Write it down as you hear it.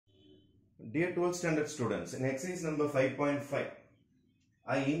Dear 12th standard students, in exercise number 5.5,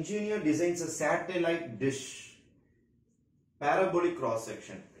 an engineer designs a satellite dish, parabolic cross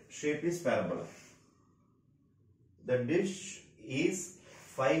section, shape is parabola. The dish is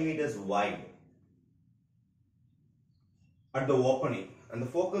 5 meters wide at the opening and the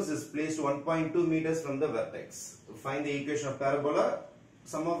focus is placed 1.2 meters from the vertex. To find the equation of parabola,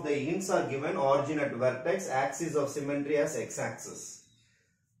 some of the hints are given: origin at vertex, axis of symmetry as x-axis.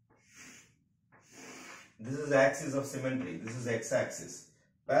 This is axis of symmetry, this is x-axis.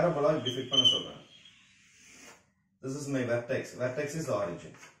 Parabola will be fit panna solran. This is my vertex. Vertex is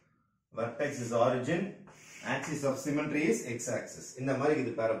origin. Vertex is origin. Axis of symmetry is x-axis. In the mari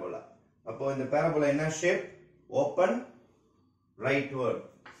idu parabola. Appo in the parabola enna shape? Open rightward.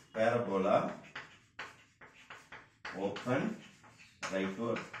 Parabola open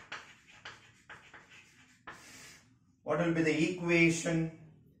rightward. What will be the equation?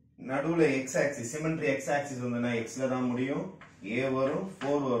 நடுவுல x axis symmetry x axis வந்தனா x ல தான் முடியும். a வரும்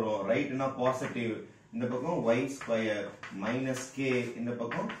 4 வரும். Right னா positive. இந்த பக்கம் y square minus k இந்த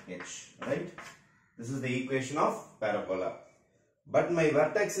பக்கம் h. Right? This is the equation of parabola. But my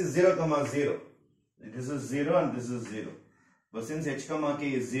vertex is 0, 0. This is 0 and this is 0. But since h, k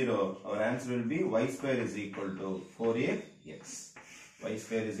is 0, our answer will be y square is equal to 4ax. Y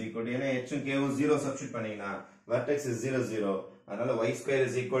square is equal to, h and k is 0 substitute panina. Vertex is 0, 0. Another y square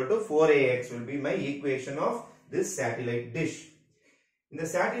is equal to 4ax will be my equation of this satellite dish. In the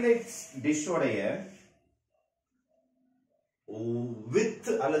satellite dish width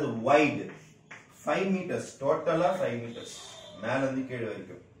அல்லது wide 5 meters, total 5 meters. மேல இருந்து கீழ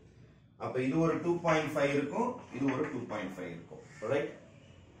வரைக்கும். அப்ப இது ஒரு 2.5 இருக்கும், இது ஒரு 2.5 இருக்கும். Right?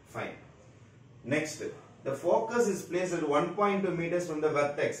 Fine. Next, the focus is placed at 1.2 meters from the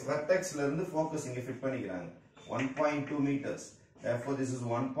vertex. Vertex ல இருந்து focus இங்க fit பண்ணிக்கிறாங்க. 1.2 meters. Therefore, this is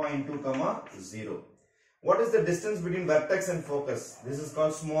 1.2, 0. What is the distance between vertex and focus? This is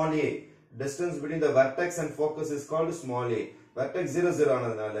called small a. Distance between the vertex and focus is called small a. Vertex 0, 0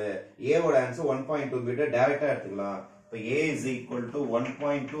 ஆனதுனால a would answer 1.2 meter. Direct எடுத்துக்கலாம். So a is equal to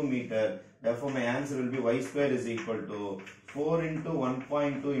 1.2 meter. Therefore, my answer will be y square is equal to 4 into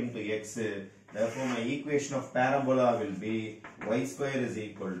 1.2 into x. Therefore, my equation of parabola will be y square is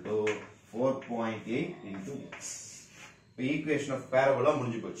equal to 4.8 into x. The equation of parabola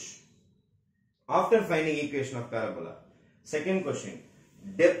முடிஞ்சு போச்சு. After finding equation of parabola, second question,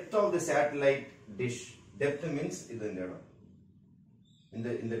 depth of the satellite dish. Depth means இது இந்த இடம்.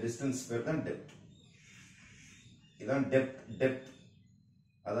 இந்த distance பேர் தான் depth. இதான் depth.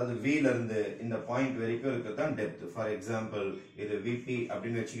 அதாவது v ல இருந்து இந்த பாயிண்ட் வரைக்கும் இருக்கிறது தான் depth. For example, இது vp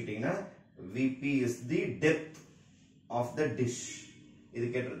அப்படினு வெச்சிட்டீங்கன்னா vp is the depth of the dish. இது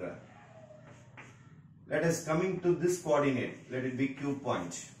கேட்டிருக்காங்க. Let us coming to this coordinate. Let it be q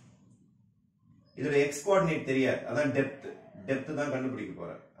point. இதோட x coordinate தெரியாது. அதான் depth. Depth தான் கண்டுபிடிக்க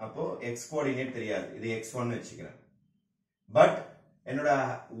போறேன். அப்போ x coordinate தெரியாது. இது x1 வெச்சிக்கிறேன். But என்னோட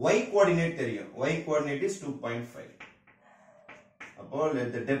y coordinate தெரியும். Y coordinate is 2.5. அப்போ let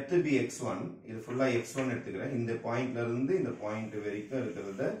the depth be x1. இது ஃபுல்லா x1 எடுத்துக்கிறேன். இந்த பாயிண்ட்ல இருந்து இந்த பாயிண்ட் வரைக்கும்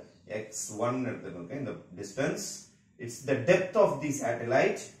இருக்கிறது x1 எடுத்துக்கிறேன். இந்த distance, it's the depth of the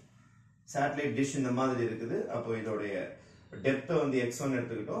satellite dish இந்த மாதிரி இருக்குது. அப்போ இதோட depth வந்து x1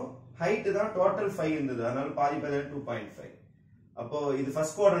 எடுத்துக்கிட்டோம். height தான் total 5 இருந்தது. அதனால பாதி 2.5. அப்போ இது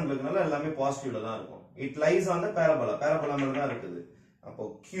first quadrant இருக்கனால எல்லாமே பாசிட்டிவ்ல தான் இருக்கும். It lies on the parabola. Parabola மேல தான் இருக்குது. அப்போ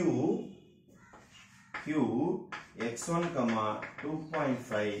q x1,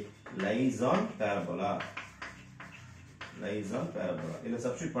 2.5 lies on parabola. இத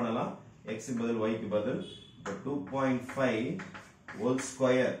சப்ஸ்டிட்யூட் பண்ணலாம். x க்கு பதில் y க்கு பதில். அப்போ 2.5 whole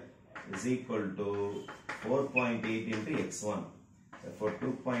square is equal to 4.8 into x1. Therefore,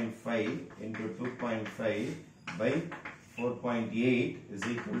 2.5 into 2.5 by 4.8 is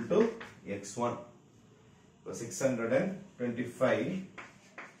equal to x1. So 625,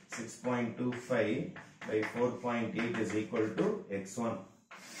 6.25 by 4.8 is equal to x1.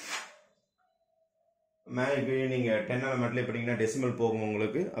 மேலே நீங்க 10 ஆல மல்டிப்ளை பண்ணீங்கன்னா டெசிமல் போகும்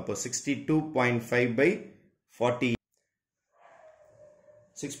உங்களுக்கு. அப்போ 62.5 by 40.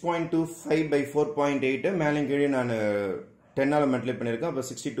 6.25 by 4.8 மேலே கீழே நான் 10 ஆல மல்டிப்ளை பண்ணிருக்கேன். அப்போ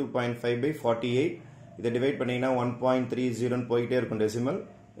 62.5 by 48. இதை டிவைட் பண்ணீங்கன்னா 1.30 போயிட்டே இருக்கும் decimal.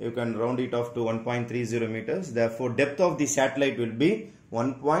 You can round it off to 1.30 meters. Therefore, depth of the satellite will be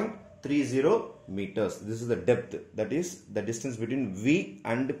 1.30 meters. This is the depth. That is the distance between V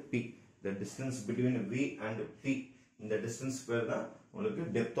and P. The distance between V and P. In the distance square தான் உங்களுக்கு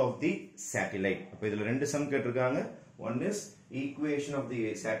depth of the satellite. அப்போ இதில் ரெண்டு sum கேட்டிருக்காங்க. One is equation of the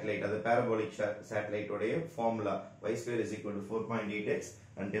satellite, the parabolic satellite formula y square is equal to 4.8x.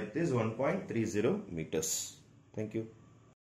 and depth is 1.30 meters. Thank you.